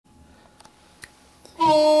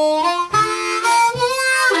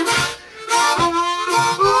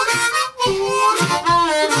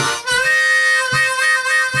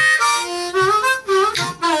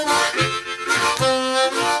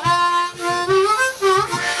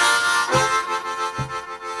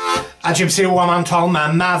A gypsy woman told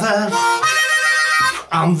my mother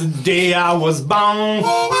on the day I was born,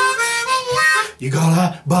 you got a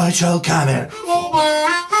boy child coming.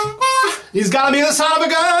 He's gonna be the son of a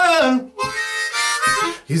gun.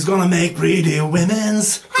 He's gonna make pretty women's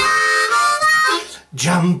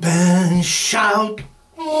jump and shout.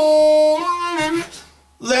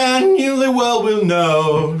 Then you the world will know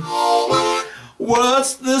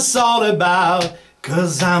what's this all about,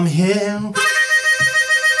 'cause I'm here.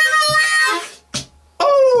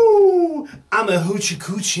 Oh, I'm a hoochie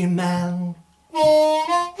coochie man.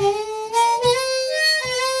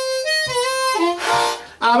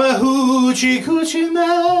 I'm a hoochie coochie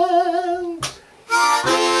man.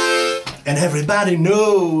 And everybody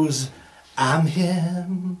knows I'm him.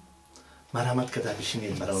 مرحمت کده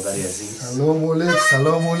بشینید برادری عزیز. سلام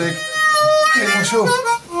علیک.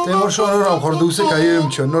 تیمورشو نورم خوردوسه کایم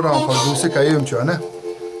چه نورم خوردوسه کایم چه نه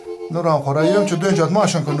نورم خورایم چه دو جات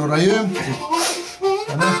ماشون کن نورایم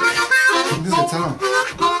نه دیگه سلام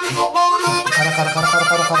کارا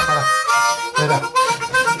بله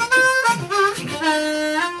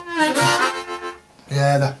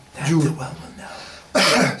یالا جو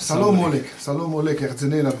سلام علیک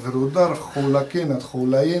اخزنینت ورودار خولکینت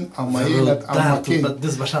خولاین امایینت اماکین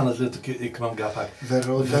دز باشانت لطو که اکمام گافک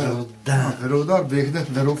ورودار بگده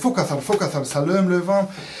ورو فکثر سلام لیوام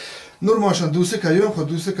نور ماشان دوسه کایم خود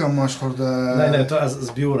دوسه کام ماش خورده نه تو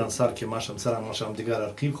از بیورن سر که ماشم سرم ماشم دیگر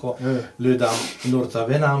رقیب خو لودم نور تا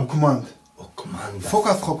بینم کماند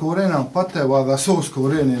فکث خو کورینم پته و سوس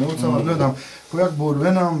کورینی نو تمام لودم کویک بور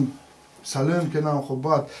بینم سلام کنم خو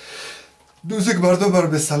بعد دوزک بردو بر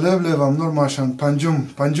به سلام لیوام نور ماشان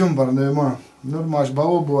پنجم برنامه نور ماش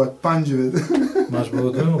باو بود پنج بده ماش باو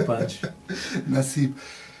دو پنج نصیب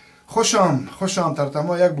خوشم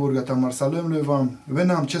ترتما یک بورگه تمر سلام لیوام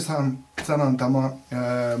ونم چه سنان تما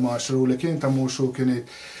ماش رولکین تماشو کنید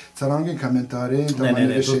سرانگین کامنتارین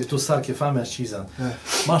نه تو سر که فهمی از چیزن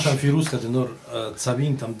ماشم فیروز کد نور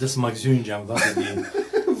تسابین تم دس مگزون جام وقتی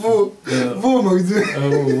وو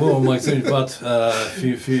مگزون بات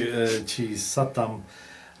فی چیز ساتم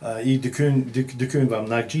ای دکون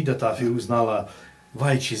وام نگیده تا فیروز نالا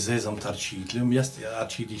وای چیز زم ترچید لم یست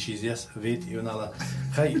ارچیدی چیز یست وید یونالا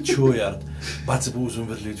خیلی چویارد بعد بوزم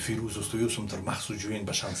ورلید فیروز استویوسم تر مخصوص جوین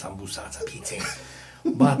باشن سامبوسا پیتین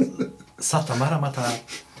بعد ساتم مرا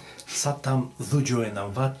ساتم ذو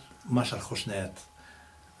جوینم وات ماشر خوش نیت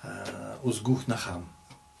از گوخ نخم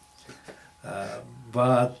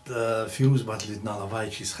بعد فیروز بعد لید نالا وای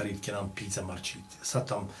چیز خرید کنم پیتزا مرچید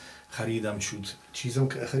ساتم خریدم شد چیزم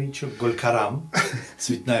خرید شد گل کرم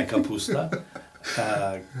سویتنای کاپوستا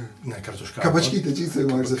نه کارتوشکا کاباچکی تا چیزی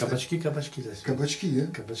مارز کاباچکی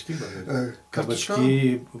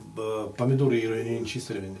کاباچکی پامیدور ایرانی چیز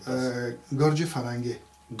ترین گرجه فرنگی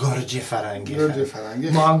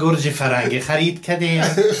ما گرجه فرنگی خرید کردیم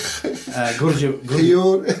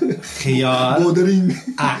خیار بودرینگ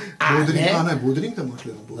تماش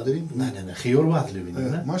لدم نه خیار واحد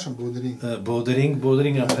لبینیم نه ماشم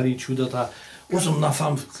بودرینگ هم خرید شده تا اوزم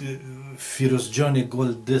نفهم فیروز جانی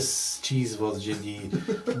گل دس چیز واز جدی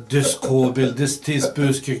دس کوبل دس تیز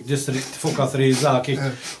پوسکیک دس فوکات ریزاکیک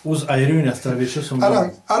اوز ایرون است ترویشو سوم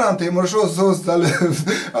آرام تیمورشو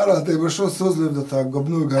سوز لب تا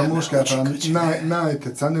گبنو گرموش کردن نه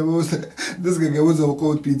تنه بود دس گوز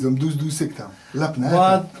اوقات پیزم دوز سکتم لب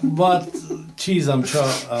نه بعد چیزم چا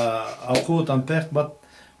اوقاتم پخت بعد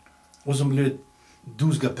اوزم لید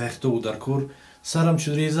دوز گپختو در کور سرم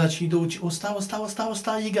شد ریزا چی دو چی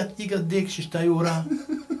استا یگت دیک ششتای اورا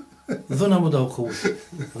ذنا مداو خوز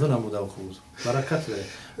برکت له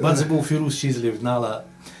بعد زبو فیروز چیز لیو نالا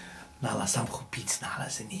سام خو پیتز نالا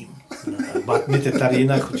زنیم بعد میت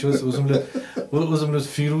تارینا خوچوس اوزم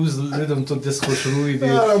فیروز لیدم تو دس خوش روی دی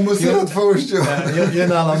مسرت فوش یا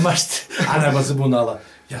نالا مشت انا بزبو نالا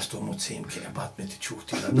یاستو موцیم که بعد میت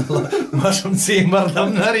چوختی نالا ماشم سیم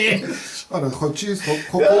مردم نری آره خود چیز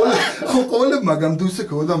خب قول مگم دوسته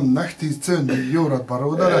که آدم نختی چند یورت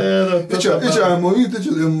برادره ایچه موید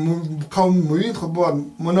قوم موید خب باید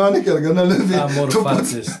منانی کرگه نلوی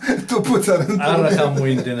تو پوترن ارخم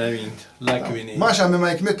موید نوید لکوینی ماشم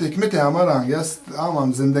اکمتی همارنگ یست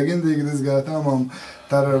امام زندگین دیگه دزگه امام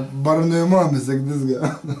تر برنامه هم دزگه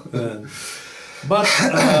بعد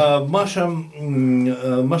ماشم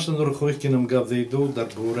نور خویش کنم گفته دو در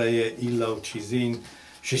بوره ایلا و چیزین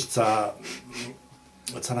ششتا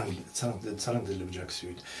царang دل بجاک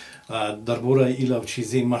سوید در بوره ایلا و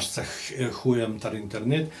چیزین ماش خویم تر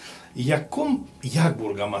اینترنت یک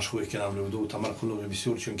بورگا ماش خوی کنم لودو تمر خلو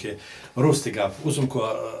بسیار چون که روستی گفت اوزم که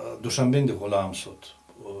دوشنبه دی خلام شد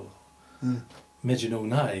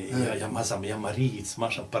مجنونای یا مزم یا مریض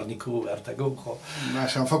ماشان پرنیکو ارتگو خو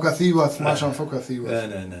ماشان فوکثیوات ماشان فوکثیوات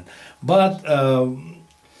نه بعد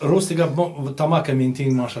روستی گاب تماک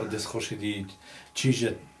مینتین ماشان دست خوشی دید چیزی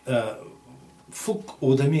فوق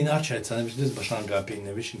ودمين أرشيت أنا بجلس بشان قابين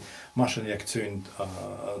نبيش ماشان يكتون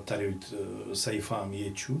تريد سيفام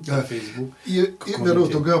يتشو فيسبوك يفرو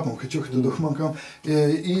تقابهم كتشوك تدخمان كام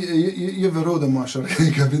يفرو ده ماشان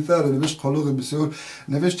كابيتار نبيش قلوغ بسيور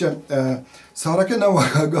نبيش سارك نوع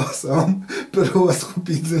قاسم بروس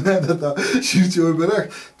خبيزنا ده شيرتي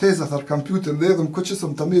وبرك تيزا ثر كمبيوتر لازم كل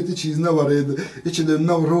اسم تميت يشيز نوع ريد يشيل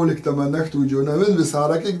نوع رولك تمنكت وجونا من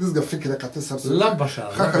بسارك يقدس فكرة قتسر لا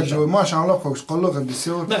بشان خا جو ماشان الله خوش قلوغ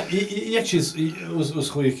بسيور لا یک چیز از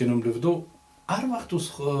خویی که نمی‌دو هر وقت از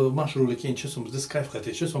ماشرولی که این چیزم دست کیف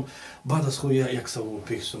خاطر چیزم بعد از خویی یک سوال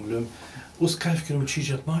پیشم لام از کیف کنم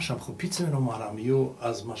چیزت ماشم خو پیتزا منو مارمیو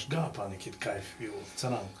از ماش گاپانی که کیف یو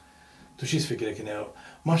سلام تو چیز فکر کنی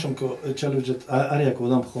ماشم که چالوجت آریا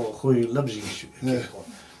کودام خوی لبجیش خو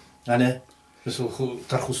أنا بس خو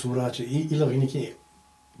ترخو صورات إلا غيني كي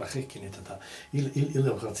بخير كني تدا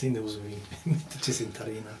إلا بغاتيني وزوين تجسين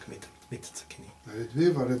ترينا كنيت تسكني بي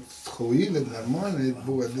ورد خوي للنرمان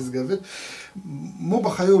بو دزغفت مو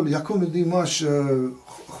بخيول يكون دي ماش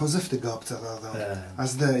خزفت قابت هذا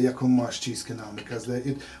از ده يكون ماش چیز کنامك از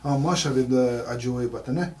ده ماش رد اجويبت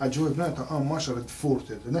نه اجويب نه تا ماش رد فورت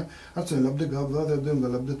نه حتى لبد قاب هذا دم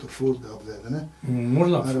لبد فورت قاب ده نه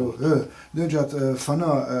مرلا دجات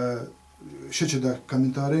فنا شچ در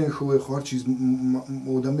کامنتارین خوی خور چیز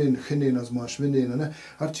مودمین خنین از ماش ونین نه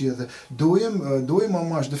هر چیز دویم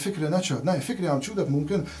ماش ده فکر نشد نه فکری هم چودت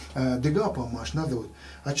ممکن دگاب ماش ندود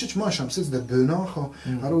اچچ ماش هم سیز ده بناخو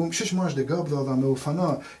ارو شش ماش دگاب دادم و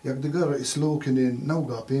فنا یک دگر اسلو کنین نو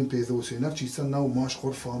گابین پیدوسی نه چیز نو ماش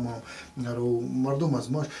خور فامم ارو مردم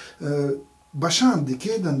از ماش باشان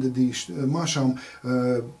دیکیدن دیش ماشم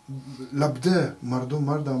لبده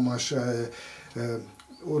مردم ماش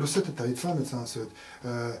Уросет это сансует.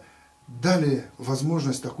 Дали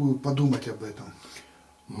возможность такую подумать об этом.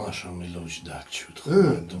 Маша милоч дак чуд.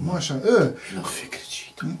 Маша,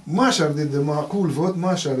 фикричит. Маша ред معقول вот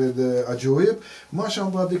Маша ред عجوب. Маша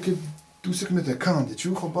بعد كده توسك متى كاندي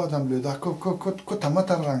شو خو بعدم لو دا كنت ما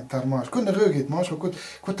ترانك ترماش كنا رجيت ماش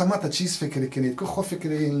كنت ما تشيز فكري كنيت كو خو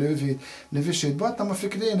فكرين لوفي نفشيت بعد ما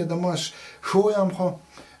فكرين ده ماش شويام خو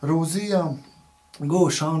روزيام جو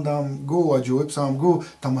شاندام جو اجوب سام جو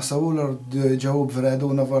تمساولر جواب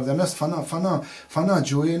فرادو نفردم ناس فنا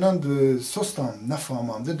جوينند سوستام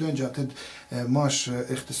نفهمم ده دونجات ماش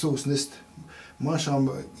اختصاص نست ماشام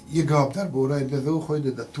يقاب در بوراي ده ذو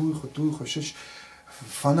خويد ده توي خوشش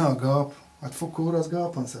فنا قاب اتفكر از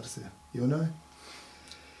قاب انسرسي يوناي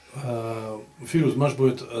Firuz, maš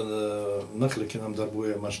будет нахлики нам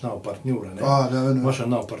дарбує машнав партнера, не? Да, Маша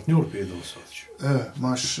нав партнер підосоч.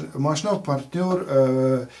 Маш нав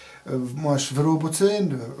партнер, маш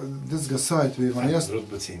виробоцин, дизга сайт виван яс.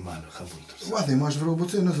 Виробоцин мало хабултус. Вади маш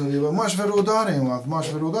виробоцин не завіва, маш виродарин вад,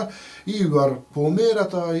 маш виродар. Ігор Помера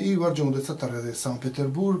та Ігор Джондеца та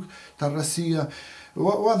Санкт-Петербург та Росія.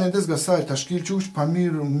 Вади дизга сайт ташкіл чуш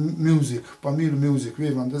Памир Music,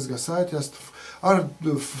 виван дизга сайт яс. ار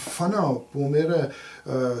فنا بوميره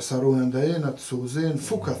سروهندين تسوزين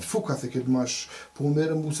فكث كد ماش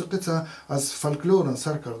بوميره موسيقتها از فولكلورن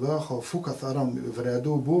سركر داخل فكث ارم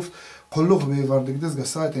فرادو بوفت قلوق بيوردك دزغ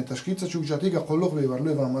سايتين تشكيلتا چوك جاتيگا قلوق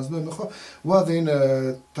بيورلو و مزدو مخو وادين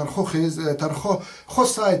ترخو خيز ترخو خو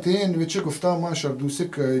سايتين وچه گفتا ماشر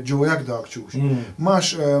دوسك جوياك داك چوش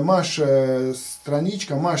ماش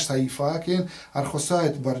страничка ماش صحيفه كين ارخو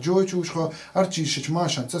سايت برجو چوش خو ارچي شچ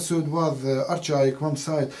ماشن تسود واذ ارچايك مم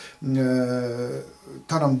سايت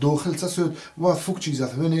ترم داخل تسود واذ فوق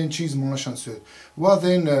چيزات هنين چيز ماشن سود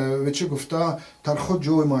وادين وچه گفتا ترخو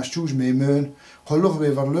جوي ماش چوش ميمون قلوق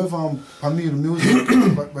بيورلو و پامیر میوزیک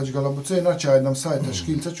بچگالابوتse نه چایدم سایت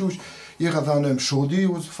تشکیل تچوش یه شودی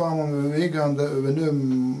و فهمم ویگند و نم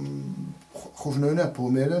خوفنونه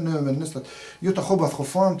پومره نم نستد یه تا خوب از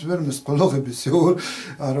خوفام تو برمس قلوق بسیار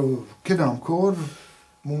ارو کدام کور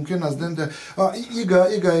ممکن از دنده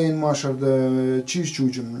ایگا این ماشر چیز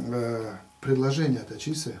چوجم предложение это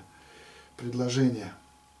чисе предложение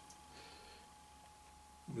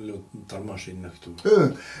ترماشين نكتو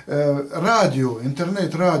راديو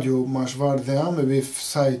انترنت راديو ماش واردام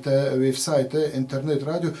ويف سايت انترنت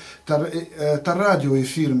راديو تر راديو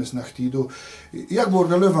يفيرمس نختيدو يك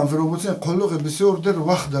بورغلوفان فروبوتين قلوغ بسيور در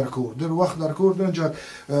وقت در كور دنجا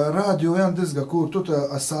راديو يان دزغا كور توت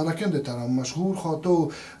اساركند تر مشهور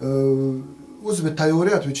خاطو عضو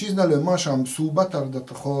تیوریت و چیز نلو ماشم صوبتر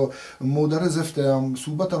دت خو مدر زفتم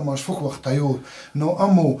صوبتر ماش فوق وقت تیور نو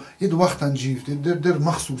امو ید وقت انجیفت در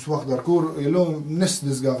مخصوص وقت در کور الو نست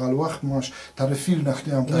دزگال وقت ماش ترفیل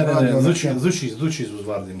نختیم دو چیز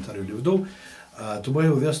وزواردیم ترفیل دو تو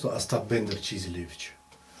باید вместо Остап Бендер Чизелевич.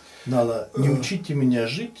 Надо не учите меня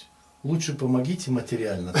жить, лучше помогите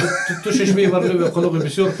материально. То что мы говорили, колога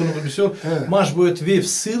бисер, маш будет вев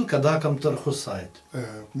сил, когда камтар хусает.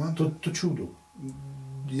 То чудо.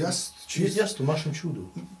 Ясно, машем чудо.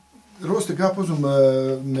 Росте гапозум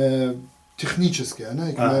технически,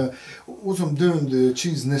 она узом дön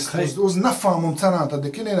чиз не уз нафамом цаната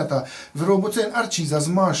декинената в роботен арчиз аз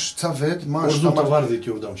маш цавет маш там вардит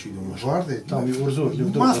юрдам чидо маш вардит там и урзор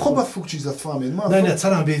мас хобат фук чиз от фамин не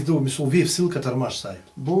царам безду мисол вев сил катар маш сайт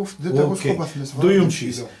боф дете гос хобат мес дуюм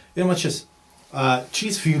чиз Imatshoev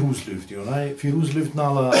чиз Firuz läuft jo nei Firuz läuft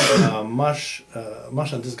nala маш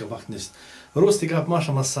an des gewacht ist Rosti gab маш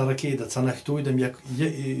am sarake da canach toidem jak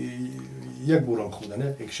buram khuda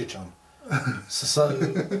ne ek shecham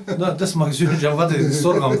Да, das mag ich ja warte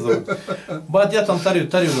Sorgen so. Bad ja tam tariu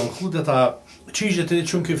khuda ta чиже те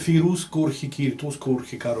чунке Firuz korchi kir tos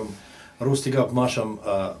korchi karum rostigab masham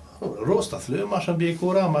rostathlu masham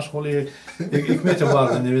bekora mash kholi ik mete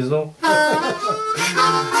vardı ne vezdo.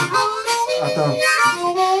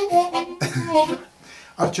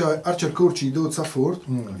 Ata Archer korchi do tsafort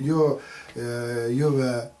yo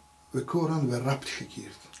ve koran ve rapt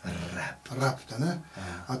gekiert. Rapt, ne?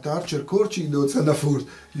 Ata Archer korchi do tsafort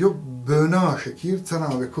yo böna gekiert tsana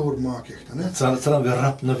ve kor makech, ne? Tsana ve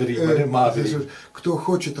rapt na veri, Кто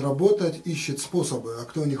хочет работать, ищет способы, а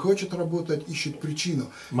кто не хочет работать, ищет причину.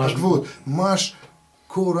 Так вот, маш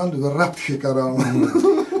коран ve rapt gekarам.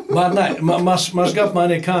 Маш gab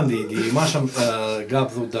meine Kandi, die Mascham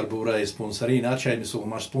gab so darburai sponsorin, achai so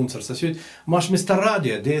masch sponsor sasut, masch mis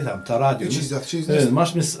radio, dedam ta radio.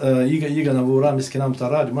 Masch mis iga na vora mis kenam ta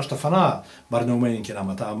radio, masch ta fana barnomen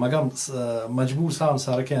kenam ta magam majbur sam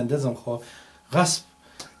sarakan dezam kho غصب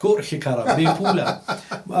كورخي كارا بيبولا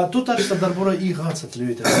توتارش darburai и гацат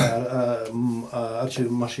люди арчи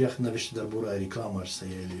машиях навиш darburai рекламаш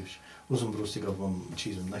саелевич uzun brustig abam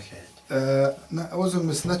чизум нахет Озум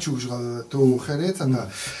мис начуж то херецата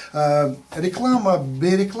реклама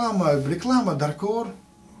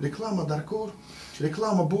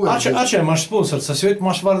реклама буя Ача маш спонсор сосет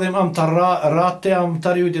маш вардем ам тарате ам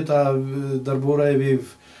тариудета darburai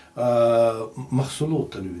вив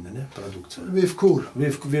محصولات تلوينه نه продукция ويف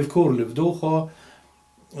كور لفدوخه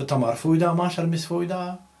تمر فويدا ماشر مس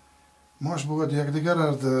فويدا ماش بود یک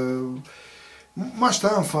دیگر ماش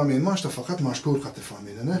تام فامین ماش فقط ماش کور قط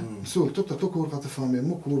فامین نه سول تو کور قط فامین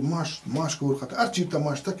مو کور ماش کور قط ارچی تا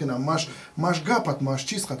ماش تکنا ماش گاپت ماش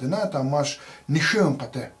چیز قط نه تا ماش نشون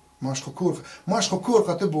قط ماش کور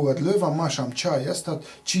قط بود لوا ماش هم چای است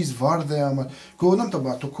چیز وارده ام گونم تا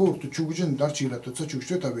با تو کور تو چوجن در چیلا تو چه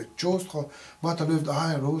چوشته تا به چوست خو با تا لفت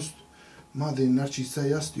های روست ما دی نرچی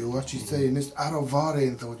سه است یو ارچی سه نیست ارو واره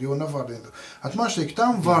انتو یو نه واره انتو ات ماش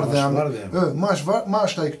تکتام وارده ام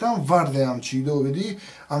ماش تکتام وارده ام چی دو بدی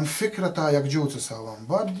ام فکرت یک جوت سوام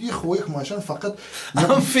بعد یه خویخ ماشان فقط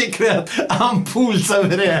ام فکرت ام پول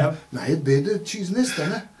سوره نه بده چیز نیست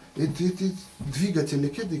نه двигатель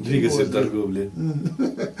كده двигатель торговли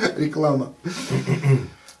реклама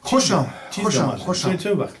خوشم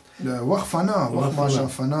وقت فنا وقت ماشان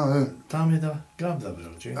فنا تامي دا قاب دا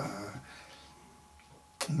برجي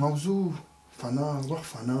موضوع فنا وقت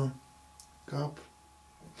فنا قاب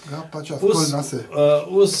بچا كل ناس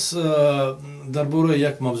اوس درباره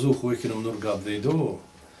یک موضوع خوی کنم نور قاب دیدو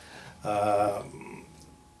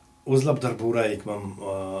اوس لب درباره یک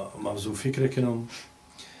موضوع فکر کنم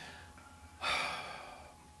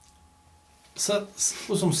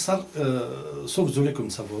Uzum Sabzaliev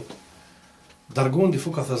sabot. Dargon di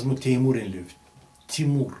fukat azmu Temurin lyft.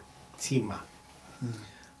 Tima.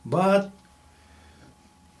 Bad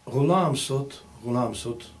غلام صوت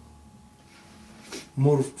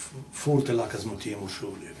mor forte lak azmu Temursho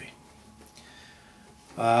lyvi.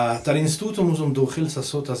 Tar institutum uzum dokhil sa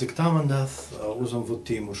sot az iktamandath uzum vot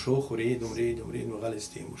Temursho khoridum galis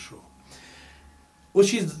Temursho.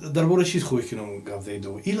 Ochi darbora chiz khoy kinom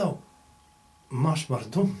gavdeido ilo Маш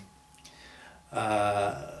мардум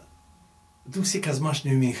дусик аз маш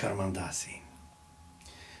не умеем хармандаси.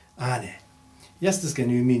 Ане. Ястас га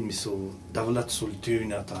не умеем мисол Давлат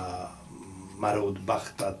Султюната, Марод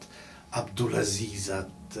Бахтат, Абдулазизат,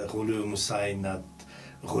 Гулюм Усайнат,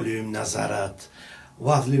 Гулюм Назарат,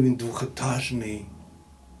 Вавлюм двухэтажный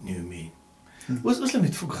не умеем. Возле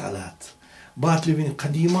мит фук галат. Батлюм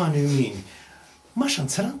Кадима не умеем. машан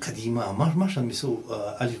царан قديمة машан мисл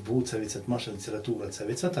алиф бу цавицат машан литература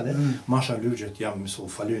цавицат ане машан люджет ям мисл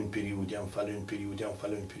фалун период ям фалун период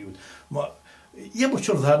я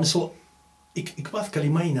бочор да мисл ikbaf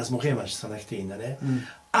kalimain az mughemash sanaktin ane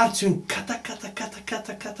artun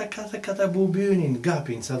kata bubunin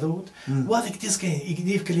gapin sadut wadik diske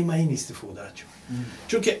igdif kalimain istifodachu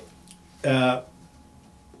çünkü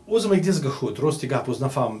uzma igdis gahut rosti gap uzna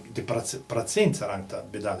fam de procent sarangta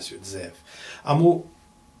bedalsyu zev amu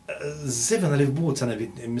zeven alif bu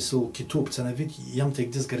sanavit misl kitub sanavit yam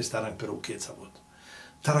tek dis garistarang peruket savut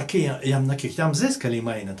تركيا يام نكيك يام زيس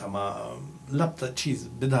كلمين تما لبطة چيز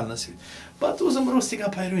بدال نسيت بعد وزم روستي كا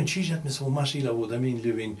بايرون چيجات مثل ماشي لا ودامين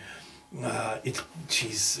لوين ات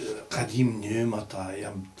چيز قديم نيمتا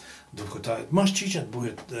يام دوكتا ماش چيجات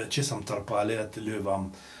بويت چسم ترپاليات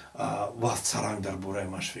لوام وقت سرانگ در بوره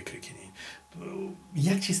ماش فکر کنی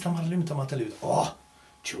یک چیز تمرلیم تماتلید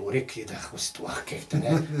چورك كده خستوخ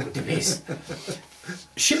كده كتبس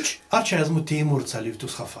شيش ارچ از مو تیمور صلیف تو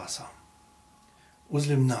خفاسا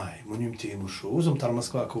uzlim naj, monim Temursho, uzum tar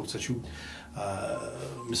Moskva kurca ču,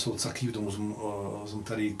 misl cakivdom uzum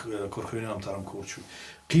tari korhunam taram kurču.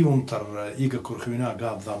 Kivum tar iga korhuna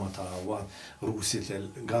gab dhamata, wa rusitel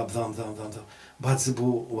gab dham. Bad zibu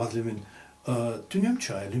wadlimin, tunyam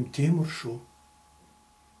çay, lim Temursho,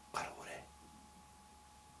 karore.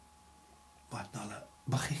 Bad nala,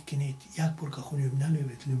 bakhik kinet, yak burka khunyum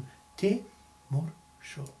nalövet lim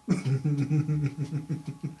Temursho.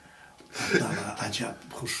 دارا عجب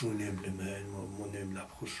خوشونیم لمن مونیم لب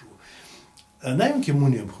خوشو نیم که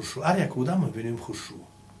مونیم خوشو ار یک آدم ببینیم خوشو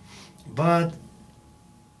بعد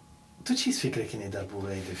تو چیز فکر کنی در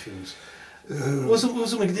بوره ایده فیروز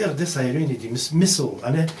وزم اگدیر دست ایرینی دی مثل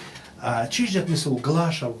انه چیزت مثل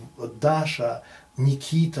گلاشا داشا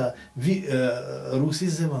نیکیتا روسی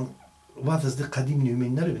زمان وقت از قدیم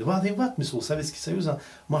نیومین نرید وقت مثل سوویتский союз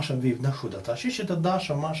машам вив нашудата شش это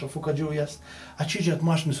даша маша фукаджояст а чижат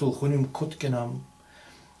маш مثل خونیم کتکنم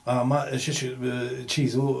ما شش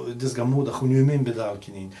چیزو دزگمودا خونیومین بدال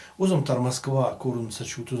کنین وزم تر مسکوا کورن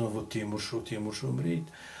سچوت وزم و تیمورشو مرید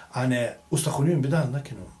انه استخونیم بدال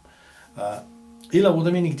نکنم ایلا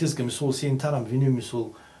ودامینی دزگم مثل سین ترم وینیم مثل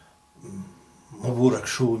مبورک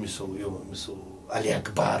شو مثل علی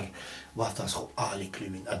اکبر وقت از خو عالی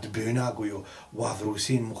کلیمین ادبینا گویو وقت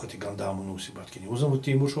روسین مخاطی گندامو نوسی باد کنی وزم و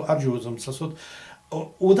تیمورشو ارجو وزم ساسود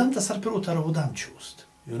ودام تا سرپرو تر ودام چوست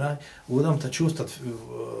یونای ودام تا چوست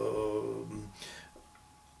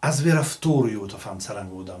از ویرفتوریو تا فهم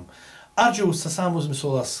سرنگ ودام ارجو ساساموز مثل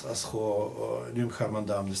از خو نیم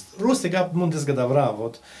خرمندام دست روستی گاب مندز گداورا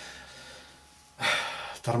ود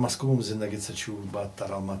تر مسکوم زندگی چود بعد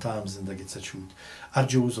تر الماتام زندگی چود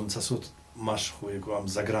ارجو وزم ساسود ماش خوی گوام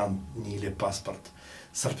زگران نیله پاسپورت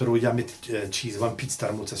سرپرو یامت چیز وام پیچ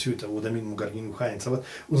ترموت سیوت و دامین مگردین خواهیم سبت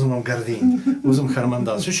وزمم گردین وزم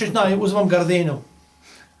خرمنداز شش نه وزمم گردینو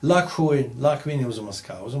لاک خوین لاک وینی وزم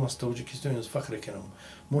اسکا وزم استوجی کیستونیز فخر کنم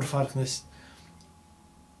مور فرق نیست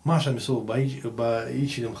ماشم مثل با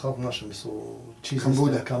ایچی دم خالق ماشم مثل چیز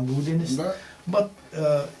کامبوده نیست بعد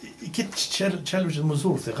کیت چالوج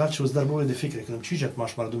مزورته قالش وز درباره ده فکر کنم چیجت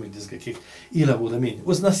ماش مردمی دزگه که ایلا بودمین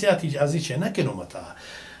وز نسیاتی ازیچه نکنم تا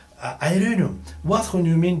ایرانم وقت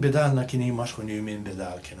خونیومین بدال نکنی ماش خونیومین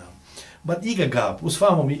بدال کنم بعد ایگه گاب وز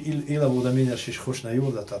فهمم ایلا بودمین ارشش خوش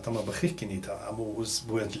نیورده تا تما بخیر کنی تا امو وز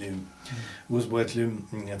باید لیم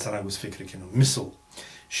ترا وز فکر کنم مثل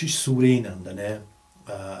شش سورینند نه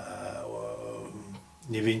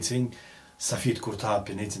невинцин сафит курта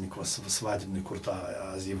пенетник was свадебный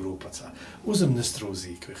курта из Европы ца узем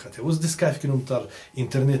неструзи квехате уз дискафкинум тар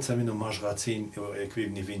интернет самину машгацин эквив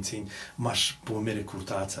невинцин маш помери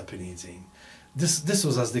курта ца пенетин this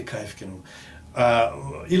was as дискафкинум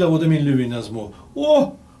ила водамин лювиназмо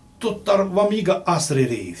тот тар вамига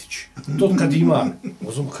асреревич тот кадима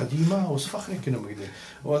узум кадима уз фахрекинум иде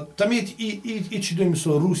вот тамет и чидем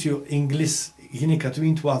со русио инглис هني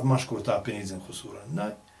كاتوين واحد ماش كورتا بينيزم خسورة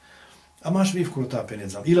ناي أماش بيف كورتا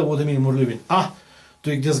بينيزم إلا بودمين مرلوين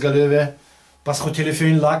تو يقدس قالوه بس خو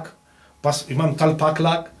تلفون لاك بس إمام تلباك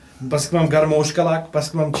لاك بس إمام غرموشكا لاك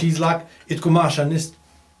بس إمام چيز لاك إتكو ماشا نست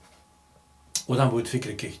ودام بود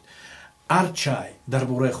فكر كيت أرچاي در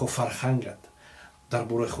بوره خو فرخنگت در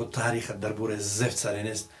بوره خو تاريخت در بوره زفت ساري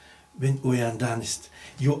نست وين اوياندانست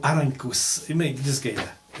يو أرنكوس إما يقدس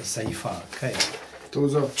قيلة سايفا كاي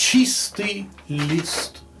чистый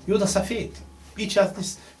лист. Йода сафет. И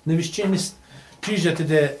частность навещенность. Чижете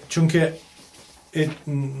де чунке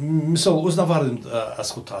мисол узнавардим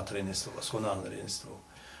асхутатренество, асхунанренество.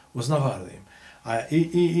 Узнавардим. А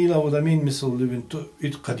и лаводамин мисол любин то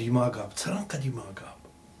ит кадима габ. Царан кадима габ.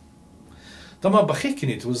 Tama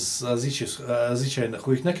bachekkinit, uz azicaj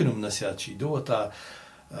chuik nekinum nasjači, do ta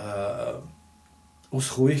uz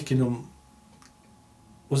chuik kinum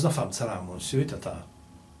uz nafam caramon, svita ta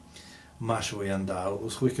mašo janda,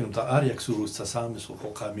 uz chuik kinum ta arjak surus ta samis u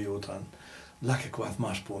hokamiotan, lake kvat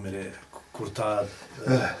maš pomere, kurta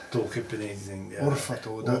to kippenezing.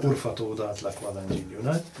 Urfato dat lakwadan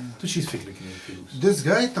jinjunat, tu čis fikri kinin Firuz. This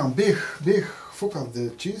guy tam big fokat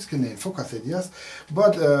de cheese kinin, fokat edias,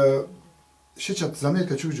 but شيشت زميلك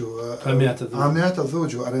تشوجو عميات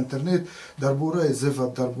زوجو على الانترنت دربوراي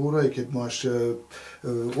زفت دربوراي كد ماش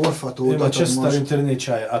غرفته ما تشستر انترنت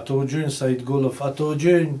شاي اتوجين سايد جولف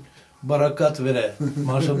اتوجين بركات وره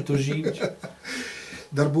ماشم توجيج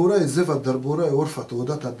دربوراي زفت دربوراي غرفته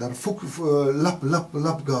دات در فوق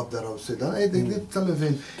لاب قاب دراو سيدان اي ديك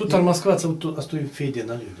تلفين تو تر موسكوا استوي فيدي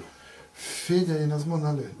ناليدو فيدي نزمون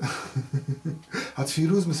عليه هاد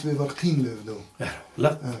فيروز مسبي برقين لفدو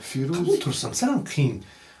لا فيروز ترسم سلام قين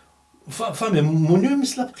فами моню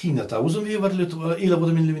мисла пхината узум виварлют ила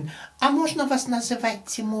буду min livin а можно вас называть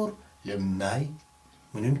Тимур лемнай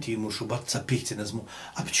моню Тимуршу батца пихтиназму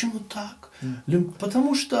а почему так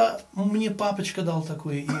потому что мне папочка дал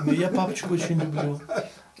такое имя я папочку очень люблю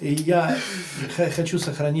и я хочу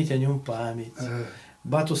сохранить о нем память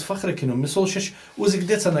батус фахрекину мисол шеш узик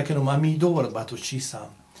деца накину амидор батус чисам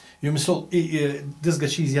Jo misol desga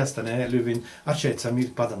cheese jastane lövin archet samir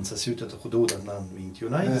padanca syuta ta khudoda nan vint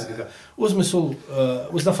unai desga uz misol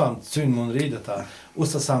uz nafam tsyn mon redata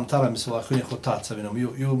uz ta sam tara misol akhuni khotat savinom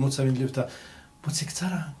jo муцавин лифта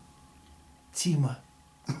поцикцара Тима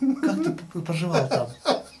как ты поживал там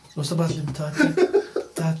ну собатлим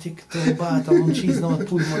татик тоба там он cheese на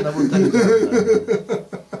пульмо на вот так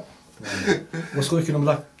was gooi nom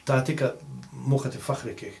la tatika mochte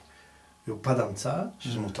fachrekig jo padanca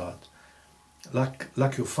zmutat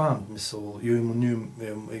lak jo fam misol jo imunum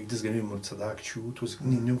ik disganum murtsadak chut us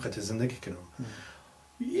num khate zindagi kenom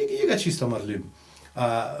iga чисто marlim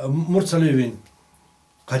murtsalevin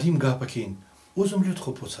qadim gapakin uzum lut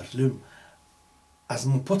khopotsarlum az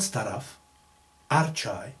mu podstaraf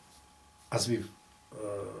archai az vi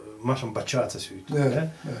masham bachata syut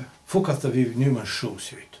fokata vi numa show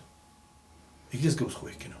syut ik dis gos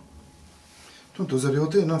khoy kenom تو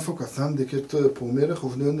زریوتی نه فوکسان دیگه تو پومیر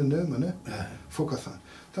خوفنه نه منه فوکسان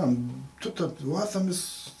تام تو واسه مس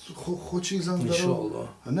خوچیزان دارو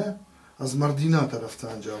نه از مردینا طرف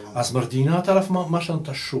تانجام از مردینا طرف ماشان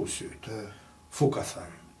تا شو سوت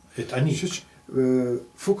فوکسان اتانی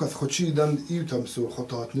فوکس خوچیدن ایو تام سو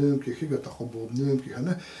خطات نم که خیلی تا خوب نم که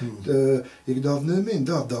نه یک داو نمین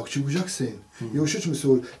داو چی بوجک سین یوشش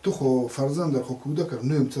مسول تو خو فرزند در خو کودا کر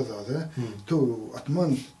نم تزاده تو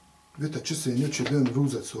اتمن Vita čese neće den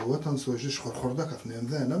ruzac ovatan so jiš khorda kaf nem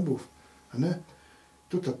da nabuf ana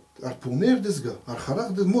tuta ar pomer desga ar kharaq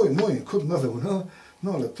de moy kud nazuna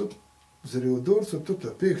no la tut zeriodor so tuta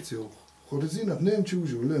pekcio khorizina nem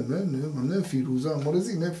chuju nem firuza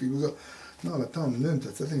morizina firuza no la tam nem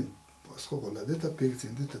tatsalin اسخو ولا دتا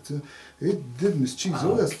بيكتين دتا دد مس تشيز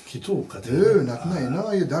اوس كيتو قد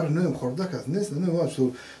ناتنا يدار نم خردك ناس انا واش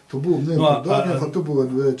تبو نم داك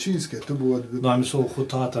خطبو تشيز كتبو نعم سو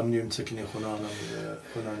خطاطا من يمسكني خنانا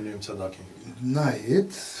نم صداكين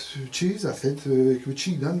نايت تشيز افيت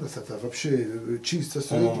كوتشي دان بس вообще تشيز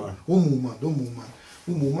تسوي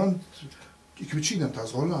عموما كوتشي دان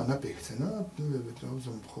تازغلا انا بيكتنا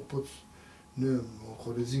بتوزم خبط نم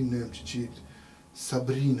خورزين نم تشيز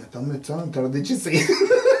Sabrina, tam tam tradiție.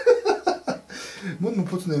 Mă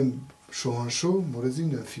putem șoanșo,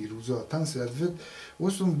 morezin Firuza, tam se advet,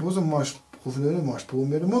 bozum maș cuvânele maș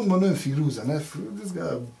pomere, mă nu Firuza, ne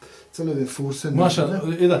desga cele forțe. Mașa,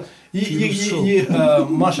 da.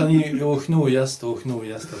 Mașa ni ohnu jest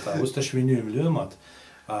ta. Usta șvinim lemat.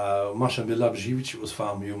 Mașa belab jivici us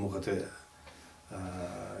fam eu muhate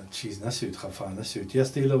cheese nasut, khafa nasut.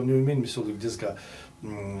 Este ila numin misol desga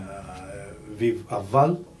viv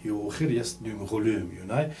aval eu khir jest num rolum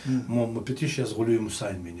yunai mon petit ches rolum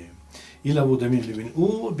sain menu ila wo damin livin o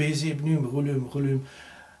bezi num rolum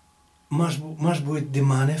mas будет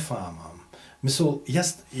demane famam misol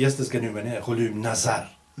jest das ganumene rolum nazar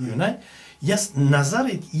yunai jest nazar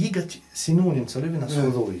yigat sinonim salivina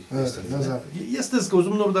sodoi nazar jest das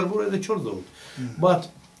gozum nor darbura de chordot but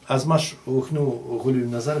az mas okhnu rolum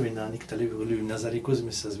nazar vina niktali rolum nazari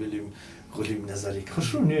kozmis az velim غليم نزاريك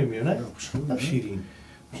خشرون يوم يونا أبشرين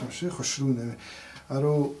شيء خشرون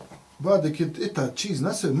أرو بعد كده إتا تشيز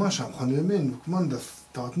ناس ما شام خانمين كمان ده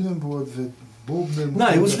تعطنين بود في بوبن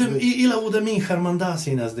ناي وزلم إلى ودمين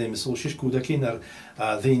خرمنداسي ناس دايم سو شش كودا كينر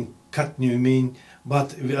ذين كات نيومين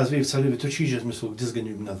بعد أزويف سالي بتوشيجت مسو دزجن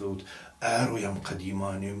يبنادود ارویم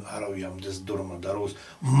قدیمانیم ارویم دست درم دروز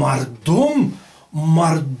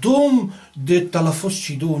مردم ده تلفظ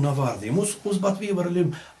چیدو نواردیم اوز بات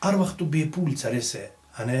بیورلیم وقتو بی پول سرسه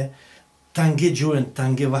تنگه جوین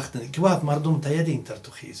تنگه وقت که وقت مردم تایدین تر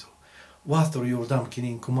تو خیزو وقت رو یوردم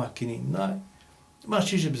کنین کمک کنین نه ما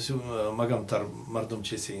چیزی بسو مگم تر مردم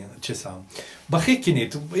چسام بخی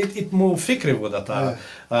کنید ایت مو فکر بود تا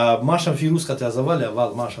ماشم فیروز قطع از اول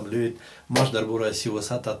ماشم لید ماش در بوره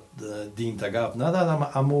سیاست دین تگاب ندادم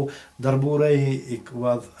اما در بوره ایک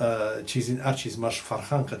وقت چیزی هر چیز ماش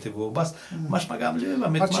فرخان قطع بود بس ماش مگم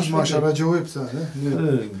لید هر چیز ماش را جواب سه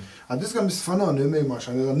نه عدس کم بس فنا نمی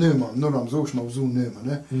ماشن نمیام نورم زوج موضوع نمی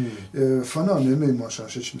نه فنا نمی ماشن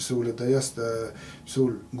شش مسئول دیاست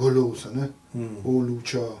مسئول گلوس نه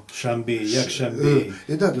اولوچا شنبه یک شنبه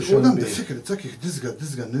ایداد آدم ده فکر تاکی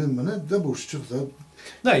دزگا نمی نه دبوش چه داد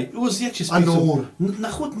نه اوز یک چیز انور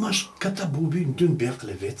نخود ماش کتابو بین دون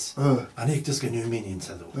بیقلویت آن یک دزگا نمی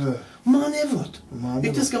نینسادو ما نبود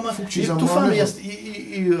یک دزگا ما تو فهمی است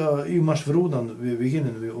ای ماش ورودن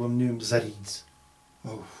بگینن و نیم زرید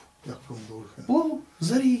او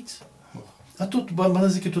زرید اتوت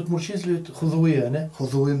بنازی که توت مرشیز لیت خذویه نه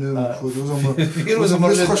خذویه نه فیروز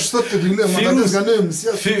مرشید خشتت دینه ما دزگانیم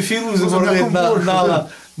فیروز مرشید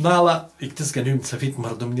نالا اکتسگانیم سفید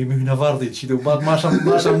مردم نیمی نواردی چیدو بعد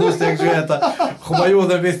ماشم دوست یک جویه تا خوبایی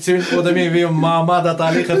اودم بیست چین اودمی ویم مادا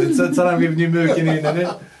تالیخه سرم ویم نیمی کنینه نه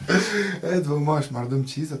اید و ماش مردم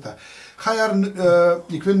چیزه تا خیر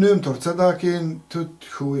اکوین نیم ترسه دا که توت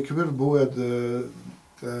خو اکویر باید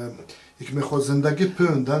یک میخواد زندگی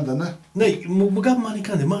پوندن نه؟ نه مگم مانی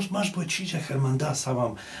کنده ماش باید چیزی خرمانده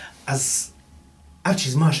سوام از هر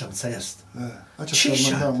چیز ماشم سیست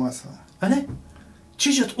چیزی نه؟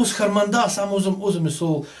 چیزی از خرمانده سوام اوزم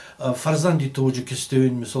مثل فرزندی توجیکستان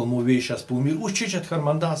مثل مویش از پومیر اوز چیزی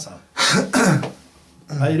خرمانده سوام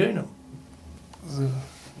ایرانم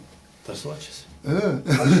ترسوا چیزی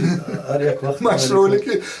ماش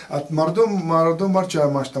رولکی مردم مرچه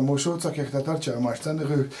ماش تماشا تا که اختیار چه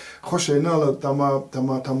ماشتن خوش اینال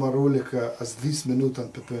تما رولک از 20 منوتن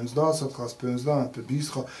به 15 ساعت خاص 15 به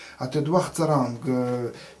 20 خا ات وقت سران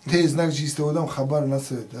تیز نگیست اودم خبر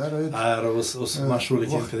نسید اوس ماش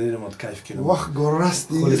رولکی خیلی متکیف کنم وقت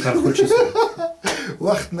گرستی خودت کار خود چیست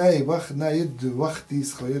وقت نه ید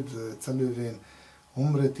وقتیست خواهید تلوین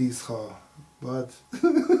عمرتیست خواه بعد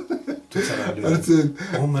ارتن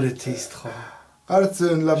عمر تیست خواه ارتن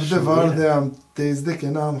لبده وارده هم تیزده که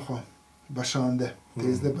نام خواه بشانده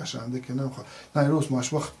تیزده بشانده که نام خواه نه روز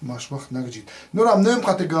ماش وقت نگجید نورم نم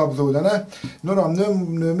قطع گاب دوده نه نورم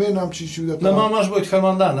نمی نام چی شده نه ماش باید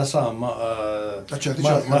خرمانده نسام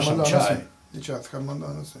ماشم چای ایچه خرمانده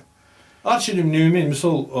نسه آرچیلیم نیمین مثل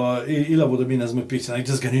ایلا بوده بین از مپیسن ایک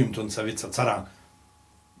دزگنیم تون سویت سران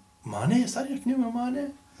مانه سر یک نیم مانه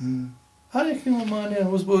هر یک نیم مانه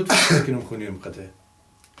اوز بود فکرم خونیم قطعه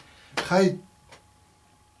خیلی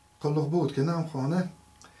قلق بود که نام خانه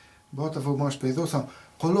با تفاق ماش پیداستم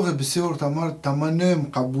قلق بسیار تمنیم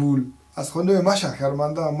قبول از خانه ماشه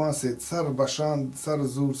خرمانده ماسید سر بشاند سر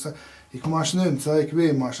زور سر یک ماش نیم سایک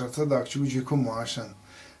بی ماشه صدق چوجی کم ماشن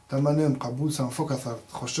تمنیم قبول سم فکر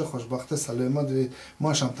خوشبخته سلامت وید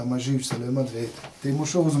ماشم تمجیب سلامت وید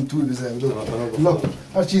تیمورشو وزم توی بزنیم لا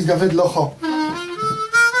هر چیز گفت لا خواه